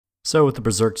So with the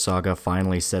Berserk saga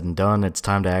finally said and done, it's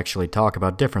time to actually talk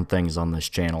about different things on this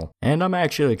channel. And I'm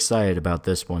actually excited about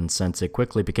this one since it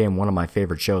quickly became one of my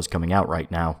favorite shows coming out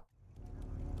right now.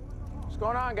 What's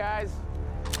going on, guys?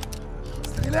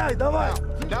 No.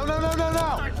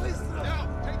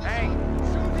 Hey,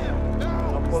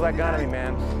 don't pull that gun at me,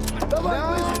 man.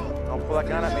 Don't pull that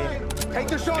gun at me. Take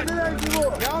the shot today,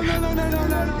 people. No.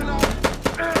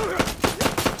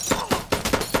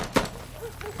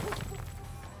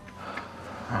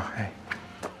 Oh, hey.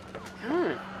 I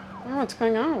don't know what's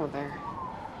going on over there.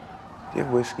 Do you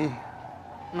have whiskey?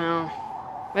 No.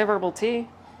 We have herbal tea.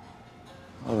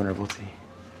 I love an herbal tea.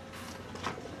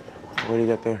 What do you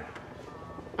got there?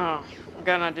 Oh, I've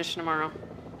got an audition tomorrow.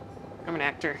 I'm an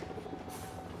actor.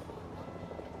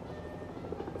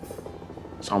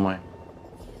 It's all mine.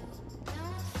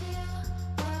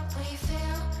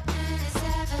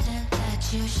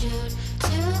 You shoot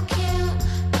to kill,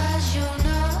 'cause you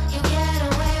know you get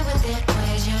away with it,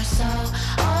 'cause you're so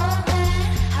oh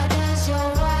man, how does your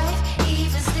wife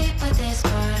even sleep with this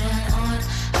burden on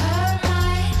her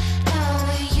mind,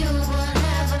 knowing you will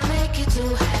never make it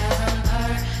to heaven?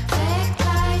 Perfect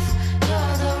life,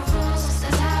 you're the rules,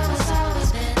 that's how it's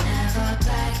always been, never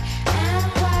black and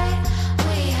white.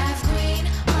 We have green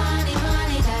money,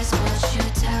 that's what you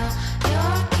tell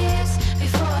your kids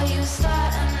before you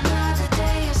start another day.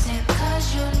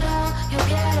 You know you'll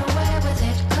get away with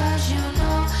it, 'cause you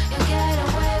know you'll get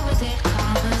away with it.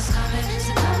 Karma's coming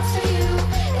to come for you.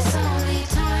 It's only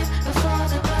time before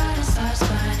the burden starts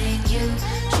burning you.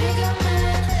 Trigger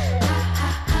man,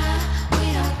 ha, we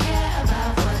don't care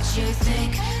about what you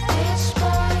think. Bitch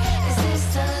boy, is this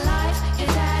the life your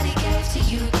daddy gave to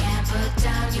you? Can't put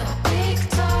down your big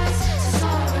toys.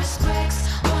 Thesaurus Rex,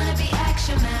 wanna be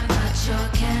action man, but you're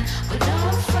Ken with no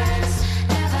friends.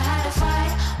 Never had a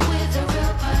fight with a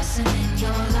real person in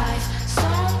your life.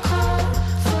 Stone cold,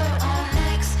 foot on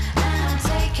necks, and I'm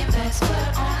taking bets.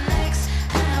 Foot on necks,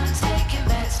 and I'm taking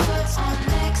bets. Foot on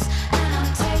necks, and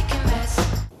I'm taking bets.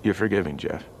 You're forgiving,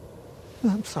 Jeff.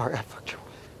 I'm sorry, I fucked you.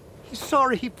 He's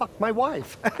sorry he fucked my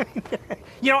wife.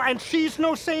 You know, and she's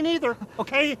no saint either,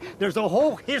 okay? There's a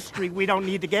whole history we don't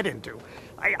need to get into.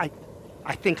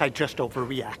 I think I just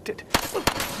overreacted.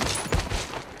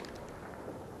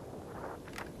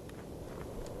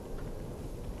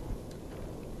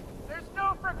 There's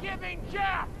no forgiving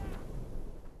Jeff!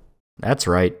 That's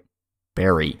right.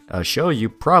 Barry, a show you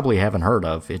probably haven't heard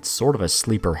of. It's sort of a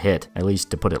sleeper hit, at least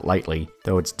to put it lightly,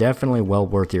 though it's definitely well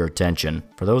worth your attention.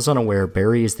 For those unaware,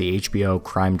 Barry is the HBO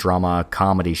crime drama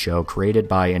comedy show created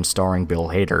by and starring Bill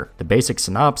Hader. The basic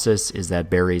synopsis is that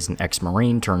Barry is an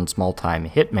ex-Marine turned small-time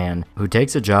hitman who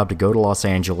takes a job to go to Los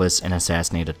Angeles and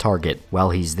assassinate a target.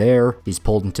 While he's there, he's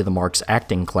pulled into the Mark's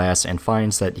acting class and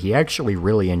finds that he actually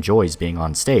really enjoys being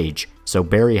on stage. So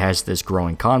Barry has this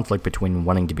growing conflict between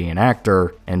wanting to be an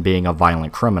actor and being a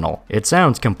violent criminal. It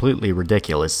sounds completely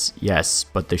ridiculous, yes,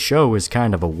 but the show is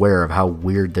kind of aware of how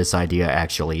weird this idea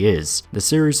actually is. The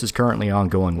series is currently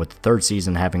ongoing, with the third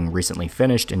season having recently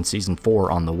finished and season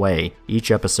 4 on the way. Each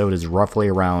episode is roughly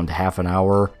around half an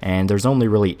hour, and there's only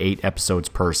really 8 episodes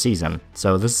per season.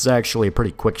 So this is actually a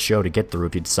pretty quick show to get through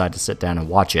if you decide to sit down and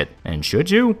watch it. And should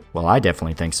you? Well, I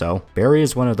definitely think so. Barry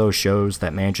is one of those shows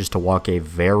that manages to walk a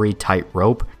very tight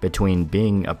rope between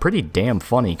being a pretty damn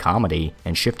funny comedy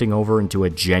and shifting over into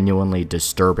a genuinely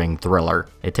disturbing thriller.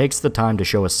 It takes the time to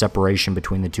show a separation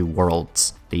between the two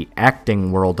worlds. The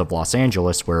acting world of Los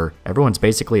Angeles, where everyone's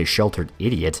basically a sheltered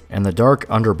idiot, and the dark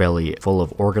underbelly full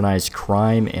of organized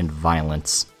crime and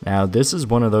violence. Now, this is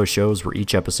one of those shows where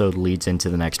each episode leads into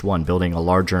the next one, building a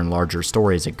larger and larger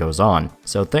story as it goes on.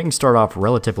 So things start off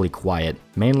relatively quiet,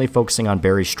 mainly focusing on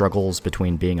Barry's struggles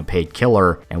between being a paid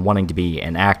killer and wanting to be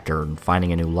an actor and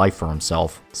finding a new life for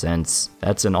himself, since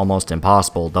that's an almost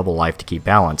impossible double life to keep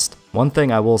balanced. One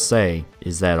thing I will say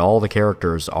is that all the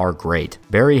characters are great.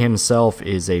 Barry himself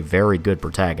is a very good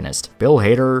protagonist. Bill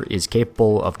Hader is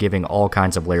capable of giving all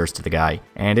kinds of layers to the guy,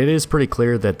 and it is pretty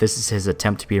clear that this is his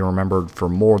attempt to be remembered for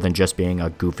more than just being a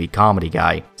goofy comedy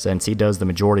guy, since he does the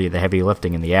majority of the heavy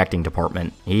lifting in the acting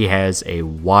department. He has a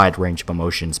wide range of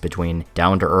emotions between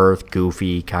down-to-earth,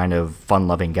 goofy, kind of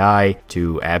fun-loving guy,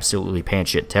 to absolutely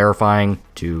pants-shit terrifying,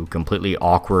 to completely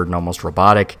awkward and almost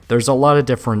robotic. There's a lot of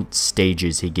different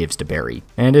stages he gives to Barry,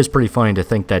 and it is pretty funny to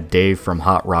think that Dave from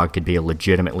Hot Rod could be a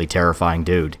legitimately terrifying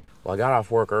dude. Well, I got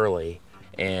off work early,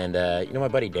 and you know my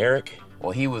buddy Derek?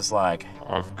 Well, he was like,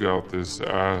 I've got this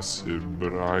acid,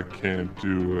 but I can't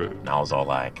do it. and I was all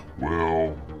like,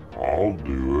 Well, I'll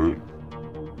do it.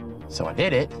 so I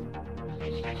did it.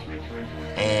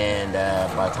 And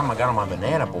by the time I got on my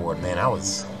banana board, man, I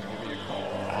was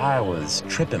I was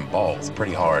tripping balls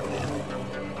pretty hard, man.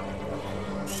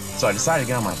 So I decided to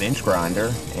get on my bench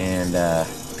grinder, and a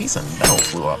piece of metal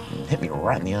flew up and hit me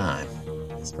right in the eye.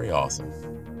 It's pretty awesome.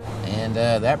 And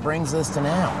that brings us to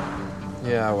now.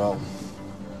 Yeah, well,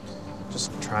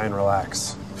 just try and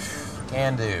relax.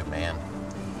 Can do, man.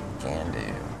 Can do.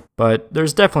 But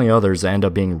there's definitely others that end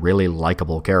up being really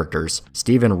likable characters.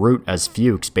 Stephen Root as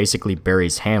Fuchs, basically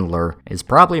Barry's handler, is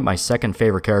probably my second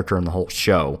favorite character in the whole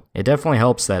show. It definitely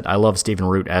helps that I love Stephen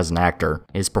Root as an actor.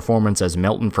 His performance as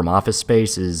Milton from Office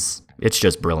Space it's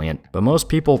just brilliant. But most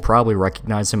people probably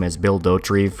recognize him as Bill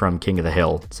Dauterive from King of the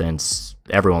Hill, since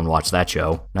everyone watched that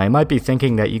show. Now you might be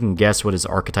thinking that you can guess what his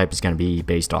archetype is going to be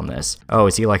based on this. Oh,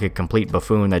 is he like a complete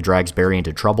buffoon that drags Barry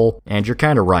into trouble? And you're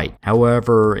kinda right.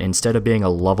 However, instead of being a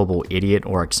lovable idiot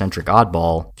or eccentric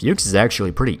oddball, Fuchs is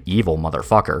actually a pretty evil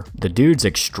motherfucker. The dude's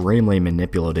extremely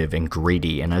manipulative and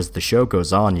greedy, and as the show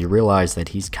goes on, you realize that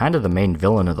he's kind of the main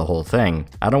villain of the whole thing.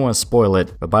 I don't want to spoil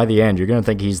it, but by the end, you're gonna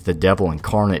think he's the devil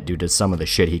incarnate due to some of the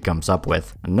shit he comes up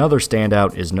with. Another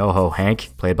standout is NoHo Hank,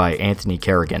 played by Anthony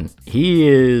Kerrigan. He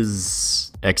is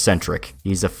eccentric.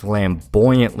 He's a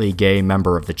flamboyantly gay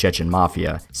member of the Chechen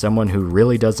Mafia, someone who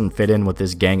really doesn't fit in with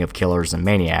this gang of killers and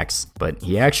maniacs, but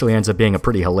he actually ends up being a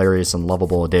pretty hilarious and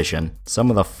lovable addition. Some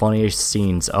of the funniest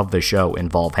scenes of the show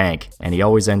involve Hank, and he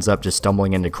always ends up just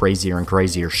stumbling into crazier and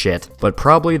crazier shit. But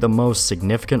probably the most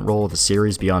significant role of the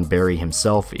series beyond Barry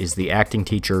himself is the acting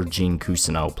teacher Gene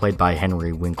Cousineau, played by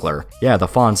Henry Winkler. Yeah, the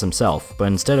Fonz himself, but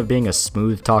instead of being a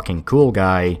smooth-talking cool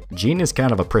guy, Gene is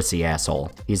kind of a prissy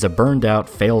asshole. He's a burned-out,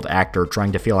 failed actor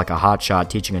trying to feel like a hotshot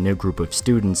teaching a new group of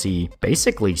students he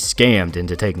basically scammed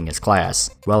into taking his class.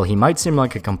 While he might seem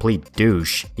like a complete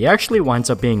douche, he actually winds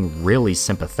up being really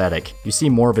sympathetic. You see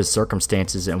more of his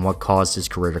circumstances and what caused his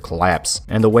career to collapse,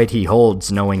 and the weight he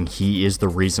holds knowing he is the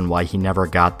reason why he never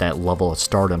got that level of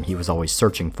stardom he was always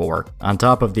searching for. On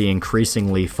top of the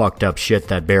increasingly fucked up shit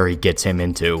that Barry gets him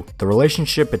into, the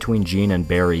relationship between Gene and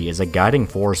Barry is a guiding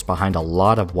force behind a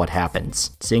lot of what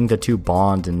happens. Seeing the two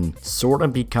bond and sort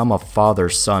of become a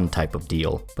father-son type of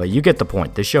deal. But you get the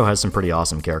point, this show has some pretty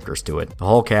awesome characters to it. The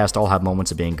whole cast all have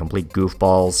moments of being complete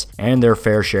goofballs, and their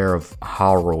fair share of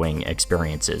harrowing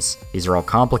experiences. These are all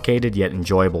complicated yet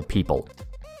enjoyable people.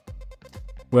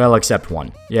 Well, except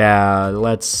one. Yeah,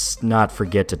 let's not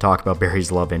forget to talk about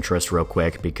Barry's love interest real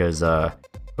quick, because, oh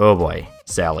boy,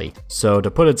 Sally. So to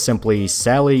put it simply,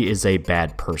 Sally is a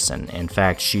bad person. In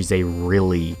fact, she's a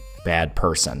really bad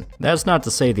person. That's not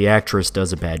to say the actress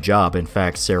does a bad job. In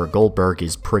fact, Sarah Goldberg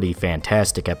is pretty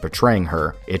fantastic at portraying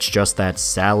her. It's just that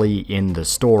Sally in the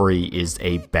story is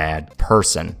a bad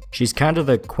person. She's kind of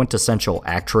the quintessential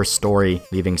actress story,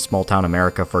 leaving small-town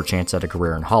America for a chance at a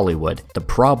career in Hollywood. The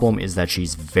problem is that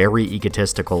she's very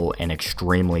egotistical and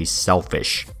extremely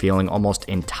selfish, feeling almost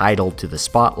entitled to the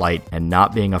spotlight and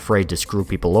not being afraid to screw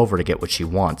people over to get what she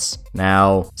wants.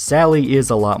 Now, Sally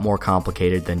is a lot more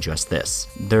complicated than just this.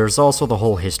 There's also the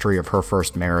whole history of her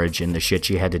first marriage and the shit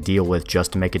she had to deal with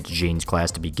just to make it to Gene's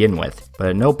class to begin with. But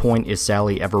at no point is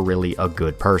Sally ever really a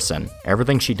good person.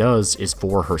 Everything she does is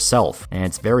for herself, and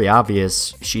it's very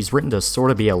obvious she's written to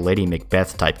sort of be a Lady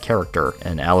Macbeth type character,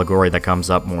 an allegory that comes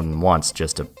up more than once,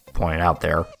 just to point it out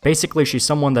there. Basically, she's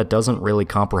someone that doesn't really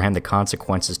comprehend the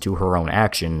consequences to her own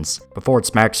actions before it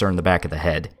smacks her in the back of the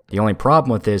head. The only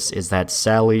problem with this is that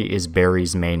Sally is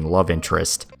Barry's main love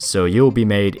interest, so you'll be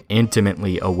made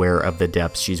intimately aware of the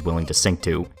depths she's willing to sink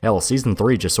to. Hell, season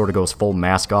 3 just sort of goes full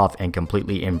mask off and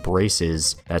completely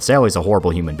embraces that Sally's a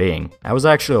horrible human being. I was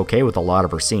actually okay with a lot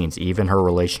of her scenes, even her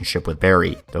relationship with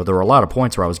Barry, though there were a lot of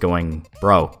points where I was going,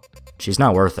 bro, she's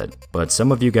not worth it. But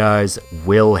some of you guys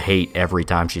will hate every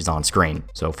time she's on screen,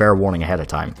 so fair warning ahead of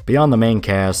time. Beyond the main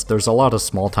cast, there's a lot of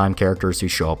small-time characters who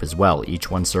show up as well, each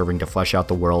one serving to flesh out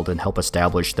the world and help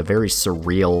establish the very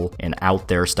surreal and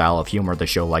out-there style of humor the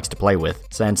show likes to play with,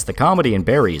 since the comedy in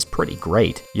Barry is pretty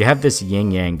great. You have this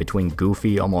yin-yang between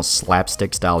goofy, almost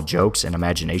slapstick-style jokes and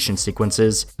imagination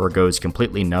sequences, where it goes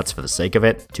completely nuts for the sake of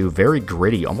it, to very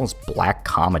gritty, almost black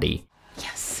comedy.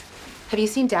 Yes. Have you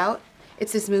seen Doubt?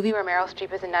 It's this movie where Meryl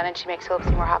Streep is a nun and she makes Philip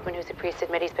Seymour Hoffman, who's a priest,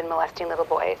 admit he's been molesting little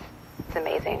boys. It's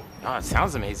amazing. Oh, it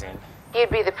sounds amazing.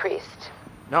 You'd be the priest.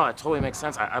 No, it totally makes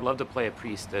sense. I'd love to play a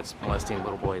priest that's molesting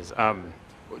little boys.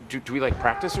 Do we like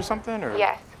practice or something, or?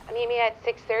 Yes. Meet me at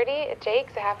 6:30 at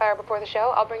Jake's, a half hour before the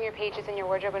show. I'll bring your pages in your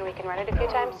wardrobe and we can run it a few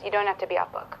times. You don't have to be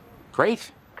off book.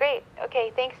 Great. Great.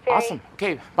 Okay, thanks, Barry. Awesome.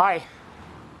 Okay, bye.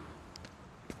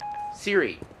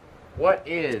 Siri, what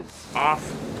is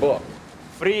off book?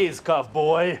 Freeze,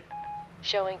 cowboy.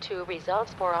 Showing 2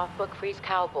 results for off-book freeze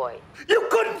cowboy. You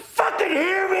couldn't fucking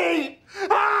hear me!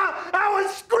 Ah! I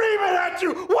was screaming at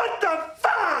you! What the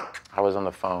fuck? I was on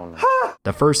the phone.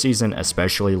 The first season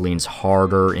especially leans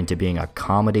harder into being a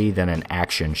comedy than an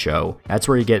action show. That's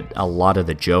where you get a lot of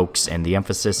the jokes, and the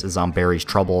emphasis is on Barry's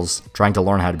troubles trying to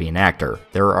learn how to be an actor.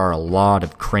 There are a lot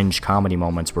of cringe comedy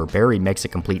moments where Barry makes a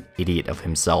complete idiot of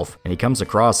himself, and he comes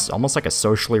across almost like a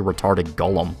socially retarded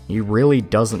golem. He really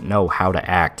doesn't know how to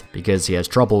act because he has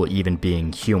trouble even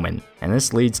being human. And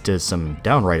this leads to some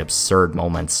downright absurd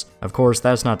moments. Of course,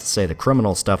 that's not to say the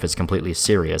criminal stuff is completely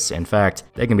serious. In fact,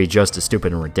 they can be just as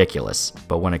stupid and ridiculous.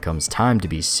 But when it comes time to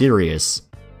be serious,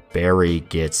 Barry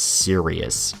gets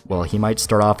serious. While he might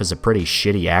start off as a pretty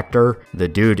shitty actor, the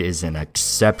dude is an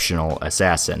exceptional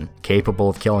assassin, capable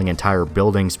of killing entire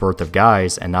buildings worth of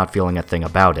guys and not feeling a thing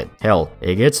about it. Hell,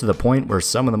 it gets to the point where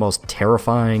some of the most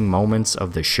terrifying moments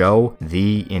of the show,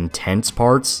 the intense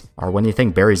parts, are when you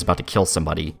think Barry's about to kill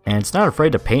somebody, and it's not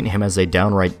afraid to paint him as a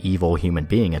downright evil human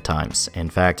being at times. In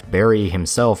fact, Barry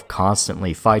himself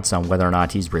constantly fights on whether or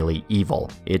not he's really evil.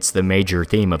 It's the major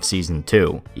theme of Season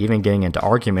 2, even getting into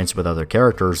arguments with other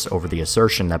characters over the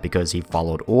assertion that because he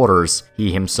followed orders,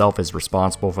 he himself is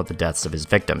responsible for the deaths of his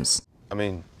victims. I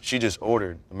mean, she just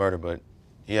ordered the murder, but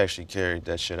he actually carried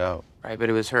that shit out. Right,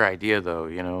 but it was her idea, though,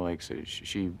 you know, like, so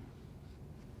she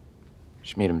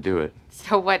made him do it.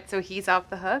 So what, so he's off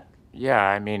the hook? Yeah,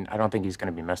 I mean, I don't think he's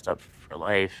gonna be messed up for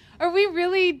life. Are we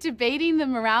really debating the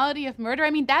morality of murder?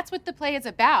 I mean, that's what the play is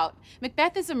about.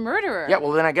 Macbeth is a murderer. Yeah,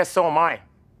 well, then I guess so am I,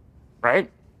 right?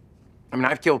 I mean,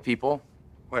 I've killed people.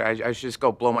 What, I should just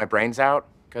go blow my brains out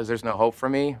because there's no hope for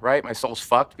me, right? My soul's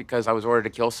fucked because I was ordered to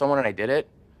kill someone and I did it.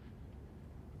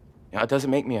 You know, it doesn't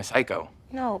make me a psycho.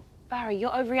 No, Barry, you're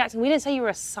overreacting. We didn't say you were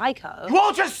a psycho. You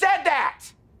all just said that!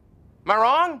 Am I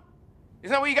wrong?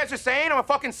 Isn't that what you guys are saying? I'm a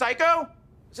fucking psycho?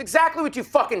 That's exactly what you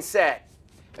fucking said.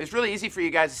 It's really easy for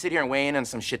you guys to sit here and weigh in on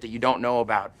some shit that you don't know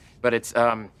about, but it's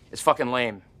fucking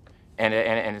lame, and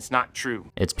it's not true.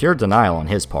 It's pure denial on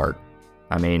his part.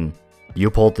 I mean, you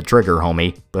pulled the trigger,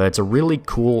 homie. But it's a really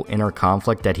cool inner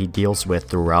conflict that he deals with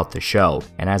throughout the show,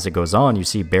 and as it goes on, you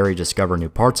see Barry discover new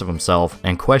parts of himself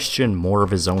and question more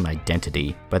of his own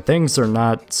identity. But things are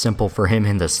not simple for him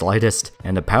in the slightest,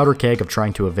 and the powder keg of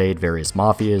trying to evade various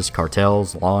mafias,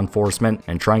 cartels, law enforcement,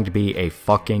 and trying to be a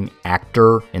fucking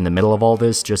actor in the middle of all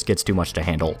this just gets too much to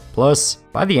handle. Plus,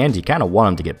 by the end, you kinda want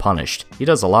him to get punished. He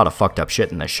does a lot of fucked up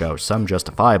shit in this show, some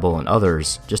justifiable and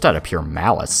others just out of pure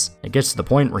malice. It gets to the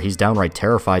point where he's downright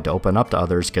terrified to open up to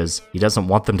others because he doesn't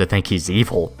want them to think he's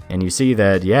evil. And you see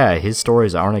that, yeah, his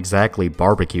stories aren't exactly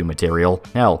barbecue material.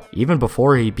 Hell, even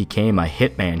before he became a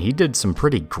hitman, he did some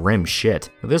pretty grim shit.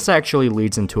 This actually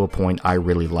leads into a point I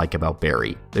really like about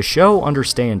Barry. The show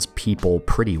understands people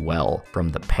pretty well, from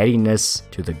the pettiness,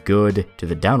 to the good, to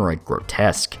the downright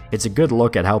grotesque. It's a good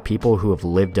look at how people who have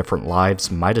lived different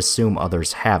lives might assume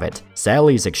others have it.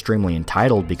 Sally is extremely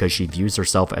entitled because she views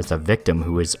herself as a victim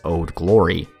who is owed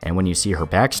glory, and when you see her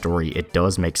backstory, it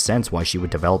does make sense why she would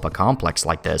develop a complex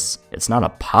like this. It's not a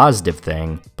positive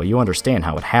thing, but you understand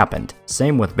how it happened.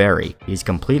 Same with Barry. He's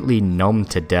completely numb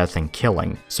to death and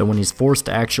killing, so when he's forced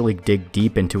to actually dig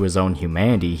deep into his own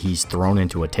humanity, he's thrown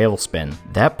into a tailspin.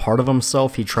 That part of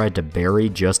himself he tried to bury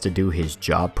just to do his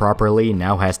job properly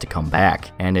now has to come back,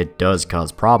 and it does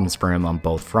cause problems for him on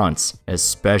both fronts,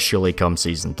 especially come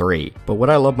season 3. But what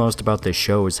I love most about this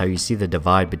show is how you see the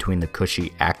divide between the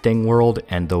cushy acting world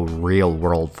and the real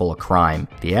world full of crime.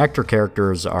 The actor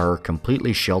characters are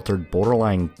completely sheltered,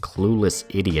 borderline clueless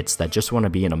idiots that just want to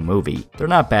be in a movie. They're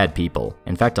not bad people.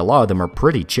 In fact, a lot of them are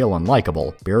pretty chill and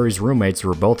likable. Barry's roommates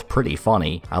were both pretty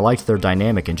funny. I liked their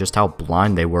dynamic and just how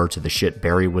blind they were to the shit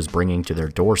Barry was bringing to their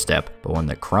doorstep. But when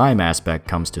the crime aspect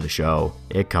comes to the show,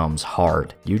 it comes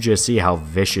hard. You just see how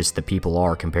vicious the people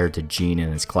are compared to Gene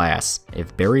in his class.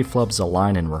 If Barry flubs a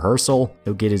line in rehearsal,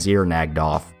 he'll get his ear nagged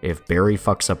off. If Barry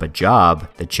fucks up a job,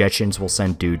 the Chechens will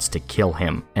send dudes to kill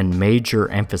him. And major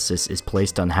emphasis is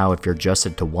placed on how if you're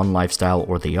adjusted to one lifestyle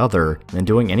or the other, then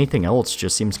doing anything else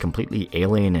just seems completely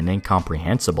alien and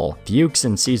incomprehensible. Fuchs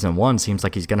in season 1 seems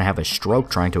like he's gonna have a stroke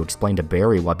trying to explain to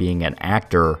Barry why being an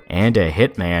actor and a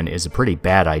hitman is a pretty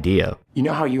bad idea. You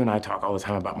know how you and I talk all the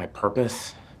time about my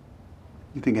purpose?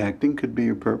 You think acting could be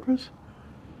your purpose?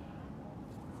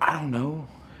 I don't know.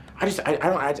 I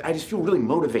just feel really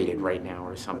motivated right now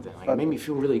or something. Like, it made me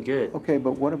feel really good. Okay,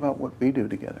 but what about what we do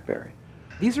together, Barry?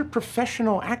 These are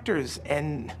professional actors,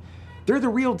 and they're the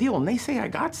real deal, and they say I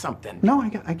got something. No, I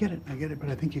get it, but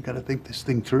I think you got to think this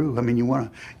thing through. I mean, you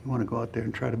want to go out there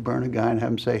and try to burn a guy and have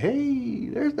him say, "Hey,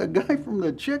 there's the guy from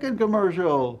the chicken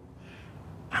commercial."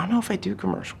 I don't know if I do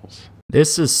commercials.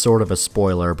 This is sort of a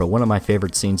spoiler, but one of my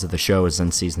favorite scenes of the show is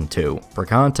in Season 2. For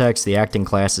context, the acting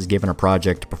class is given a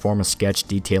project to perform a sketch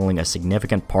detailing a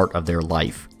significant part of their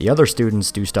life. The other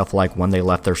students do stuff like when they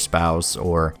left their spouse,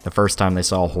 or the first time they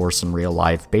saw a horse in real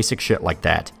life, basic shit like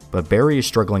that. But Barry is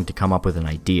struggling to come up with an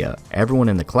idea. Everyone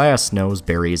in the class knows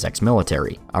Barry is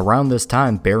ex-military. Around this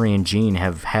time, Barry and Gene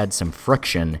have had some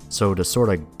friction, so to sort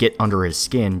of get under his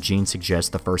skin, Gene suggests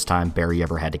the first time Barry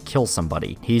ever had to kill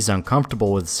somebody. He's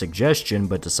uncomfortable with the suggestion,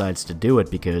 but decides to do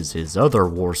it because his other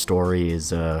war story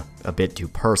is a bit too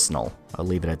personal. I'll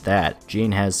leave it at that.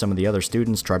 Gene has some of the other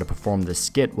students try to perform this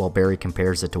skit while Barry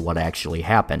compares it to what actually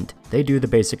happened. They do the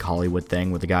basic Hollywood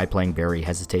thing where the guy playing Barry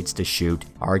hesitates to shoot,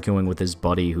 arguing with his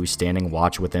buddy who's standing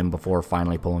watch with him before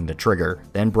finally pulling the trigger,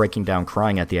 then breaking down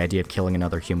crying at the idea of killing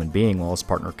another human being while his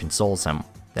partner consoles him.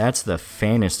 That's the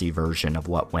fantasy version of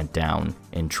what went down.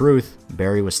 In truth,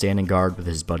 Barry was standing guard with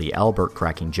his buddy Albert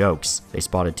cracking jokes. They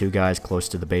spotted two guys close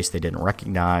to the base they didn't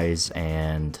recognize,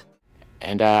 and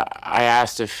I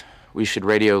asked if we should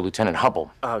radio Lieutenant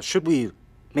Hubble. Should we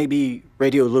maybe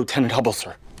radio Lieutenant Hubble,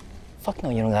 sir? Fuck no,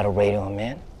 you don't gotta radio him,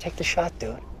 man. Take the shot,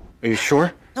 dude. Are you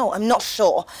sure? No, I'm not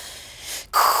sure.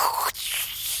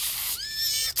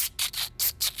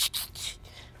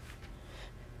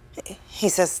 He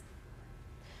says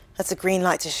that's a green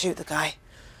light to shoot the guy.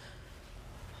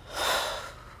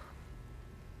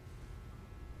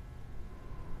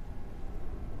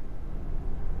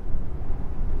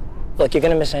 Look, you're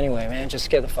gonna miss anyway, man. Just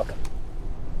scare the fuck up.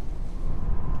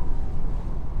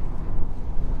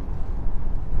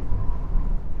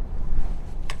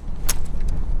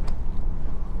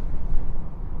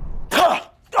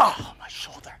 Oh, my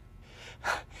shoulder.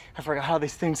 I forgot how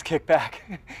these things kick back.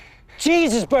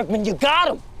 Jesus, Berkman, you got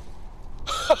him!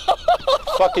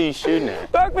 Fuck are you shooting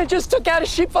at? Berkman just took out a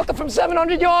sheep fucker from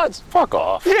 700 yards. Fuck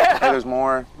off. Yeah. Hey, there's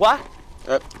more. What?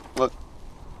 Look.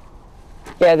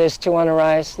 Yeah, there's two on the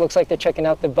rise. Looks like they're checking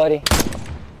out their buddy.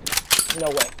 No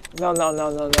way.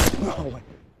 No way.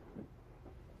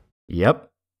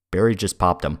 Yep, Barry just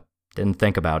popped him. Didn't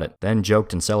think about it, then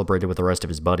joked and celebrated with the rest of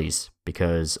his buddies,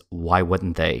 because why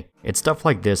wouldn't they? It's stuff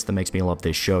like this that makes me love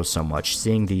this show so much,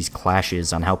 seeing these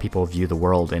clashes on how people view the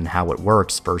world and how it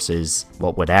works versus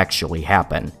what would actually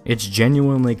happen. It's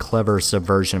genuinely clever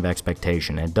subversion of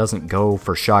expectation, and it doesn't go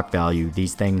for shock value.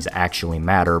 These things actually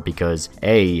matter because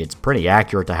A, it's pretty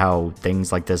accurate to how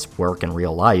things like this work in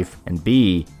real life, and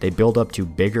B, they build up to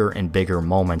bigger and bigger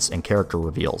moments and character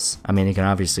reveals. I mean, you can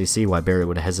obviously see why Barry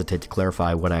would hesitate to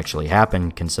clarify what actually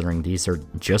happened, considering these are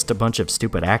just a bunch of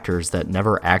stupid actors that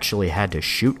never actually had to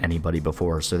shoot anybody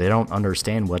before, so they don't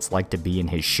understand what it's like to be in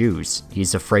his shoes.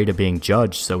 He's afraid of being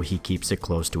judged, so he keeps it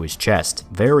close to his chest.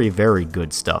 Very, very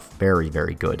good stuff. Very,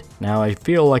 very good. Now, I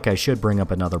feel like I should bring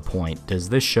up another point. Does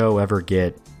this show ever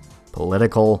get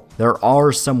political? There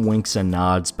are some winks and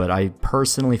nods, but I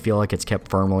personally feel like it's kept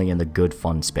firmly in the good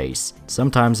fun space.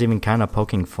 Sometimes even kind of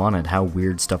poking fun at how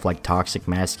weird stuff like toxic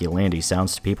masculinity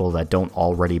sounds to people that don't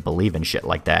already believe in shit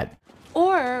like that.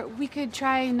 Or we could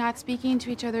try not speaking to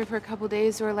each other for a couple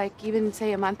days, or like even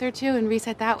say a month or two, and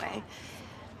reset that way.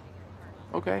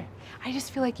 Okay. I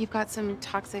just feel like you've got some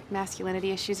toxic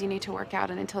masculinity issues you need to work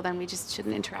out, and until then we just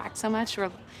shouldn't interact so much,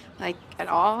 or like at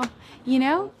all, you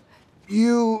know?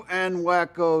 You and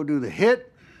Wacko do the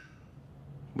hit.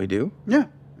 We do? Yeah,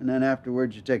 and then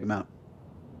afterwards you take him out.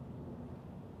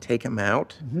 Take him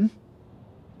out? Mm-hmm.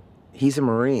 He's a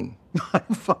Marine. I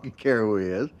don't fucking care who he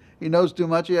is. He knows too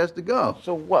much, he has to go.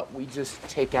 So what, we just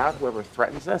take out whoever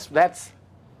threatens us? That's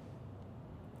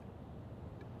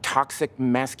toxic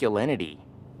masculinity.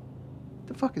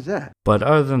 The fuck is that? But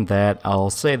other than that,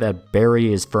 I'll say that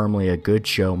Barry is firmly a good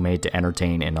show made to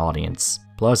entertain an audience.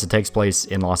 Plus, it takes place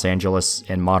in Los Angeles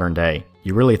in modern day.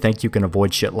 You really think you can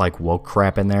avoid shit like woke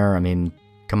crap in there? I mean,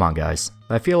 come on guys.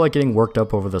 I feel like getting worked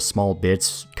up over the small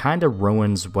bits kinda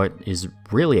ruins what is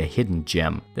really a hidden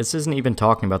gem. This isn't even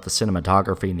talking about the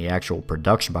cinematography and the actual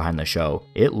production behind the show.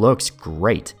 It looks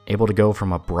great, able to go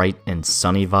from a bright and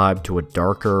sunny vibe to a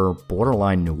darker,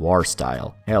 borderline noir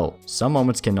style. Hell, some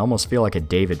moments can almost feel like a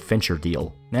David Fincher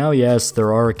deal. Now yes,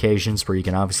 there are occasions where you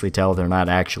can obviously tell they're not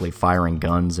actually firing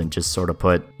guns and just sort of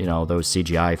put, you know, those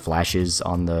CGI flashes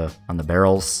on the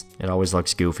barrels. It always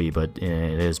looks goofy, but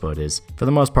it is what it is. For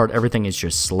the most part, everything is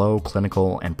just slow,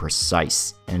 clinical, and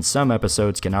precise. And some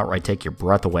episodes can outright take your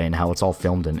breath away in how it's all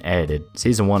filmed and edited.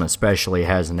 Season 1 especially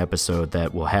has an episode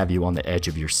that will have you on the edge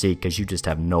of your seat because you just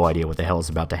have no idea what the hell is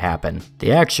about to happen.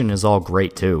 The action is all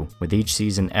great too, with each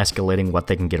season escalating what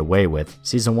they can get away with.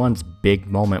 Season 1's big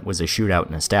moment was a shootout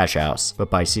in a a stash house. But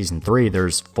by season 3,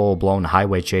 there's full-blown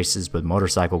highway chases with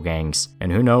motorcycle gangs,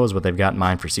 and who knows what they've got in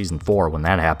mind for season 4 when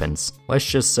that happens. Let's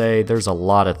just say there's a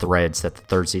lot of threads that the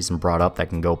 3rd season brought up that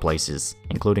can go places,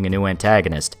 including a new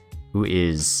antagonist, who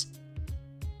is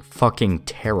fucking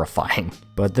terrifying.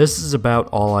 But this is about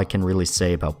all I can really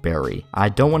say about Barry. I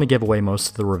don't want to give away most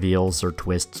of the reveals or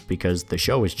twists because the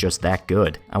show is just that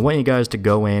good. I want you guys to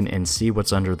go in and see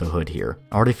what's under the hood here.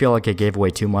 I already feel like I gave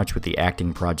away too much with the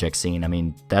acting project scene. I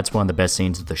mean, that's one of the best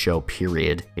scenes of the show,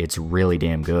 period. It's really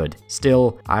damn good.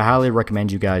 Still, I highly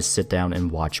recommend you guys sit down and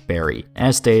watch Barry.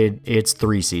 As stated, it's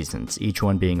 3 seasons, each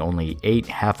one being only 8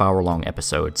 half-hour-long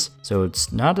episodes, so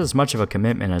it's not as much of a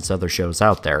commitment as other shows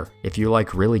out there. If you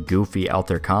like really goofy,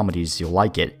 out-there comedies, you'll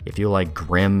like it. If you like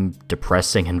grim,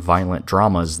 depressing, and violent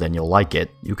dramas, then you'll like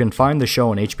it. You can find the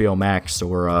show on HBO Max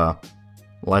or,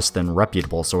 less than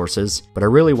reputable sources, but I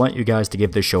really want you guys to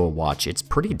give this show a watch. It's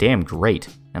pretty damn great,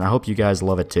 and I hope you guys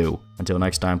love it too. Until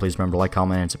next time, please remember to like,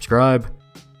 comment, and subscribe.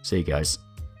 See you guys.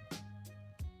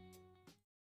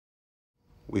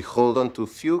 We hold on to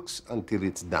Fuchs until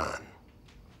it's done.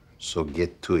 So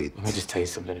get to it. Let me just tell you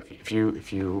something. If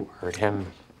you hurt him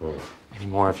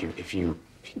anymore, if you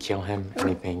kill him,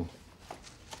 anything,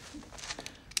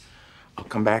 I'll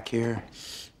come back here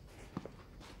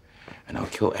and I'll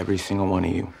kill every single one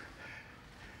of you.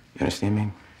 You understand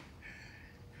me?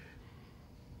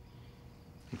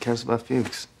 He cares about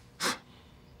Fuchs.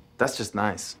 That's just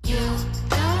nice. You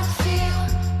don't feel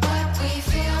what we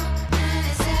feel, and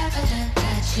it's evident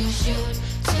that you shoot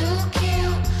to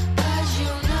kill, 'cause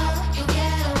you know you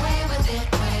get away with it.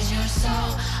 Where's your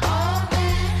soul? Oh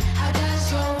man, how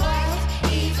does your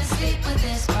wife even sleep with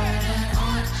this burden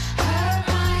on her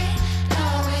mind,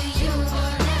 knowing you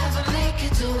will never make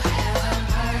it to heaven?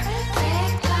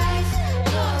 Perfect life,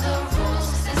 you're the rules.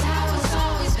 That's how it's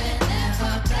always been,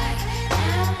 never black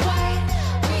and white.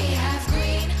 We have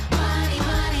green money,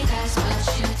 money, that's what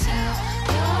you tell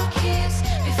your kids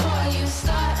before you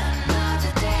start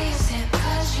another day's sin.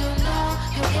 'Cause you know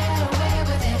you get away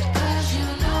with it. 'Cause you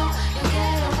know you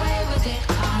get away with it.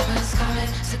 Karma's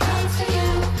coming to come for you.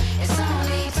 It's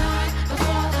only time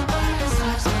before the burner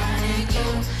starts burning you.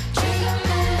 Trigger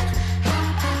man, ha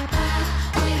ha ha.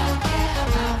 We don't care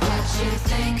about what you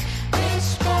think. Bitch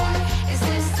boy, is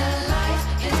this the life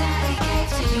your daddy gave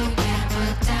to you? Can't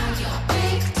put down your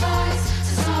big toys.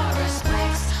 Thesaurus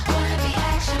breaks. Wanna be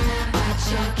action man, but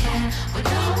you can with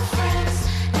no friends.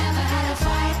 Never had a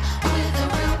fight with a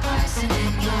real person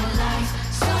in your life.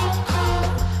 So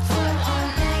cold, foot on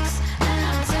next, and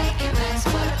I'm taking bets.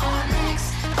 Foot on next,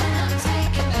 and I'm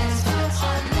taking bets. Foot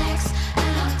on next,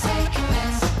 and I'm taking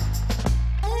bets.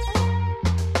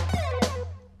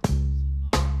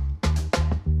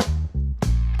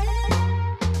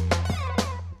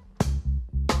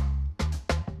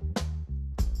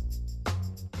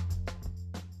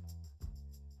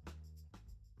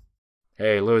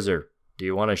 Hey, loser. Do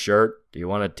you want a shirt? Do you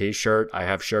want a t-shirt? I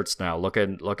have shirts now. Look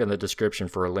in the description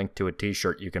for a link to a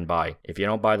t-shirt you can buy. If you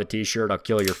don't buy the t-shirt, I'll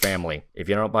kill your family. If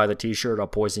you don't buy the t-shirt, I'll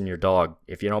poison your dog.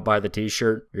 If you don't buy the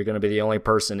t-shirt, you're going to be the only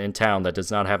person in town that does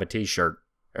not have a t-shirt.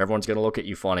 Everyone's going to look at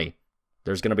you funny.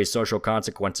 There's going to be social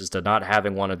consequences to not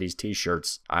having one of these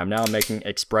t-shirts. I'm now making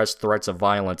express threats of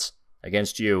violence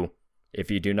against you if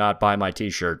you do not buy my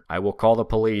t-shirt. I will call the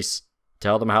police,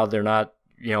 tell them how they're not,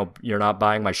 you're not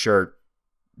buying my shirt.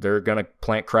 They're gonna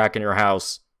plant crack in your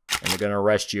house, and they're gonna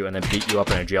arrest you and then beat you up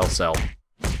in a jail cell.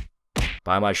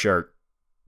 Buy my shirt.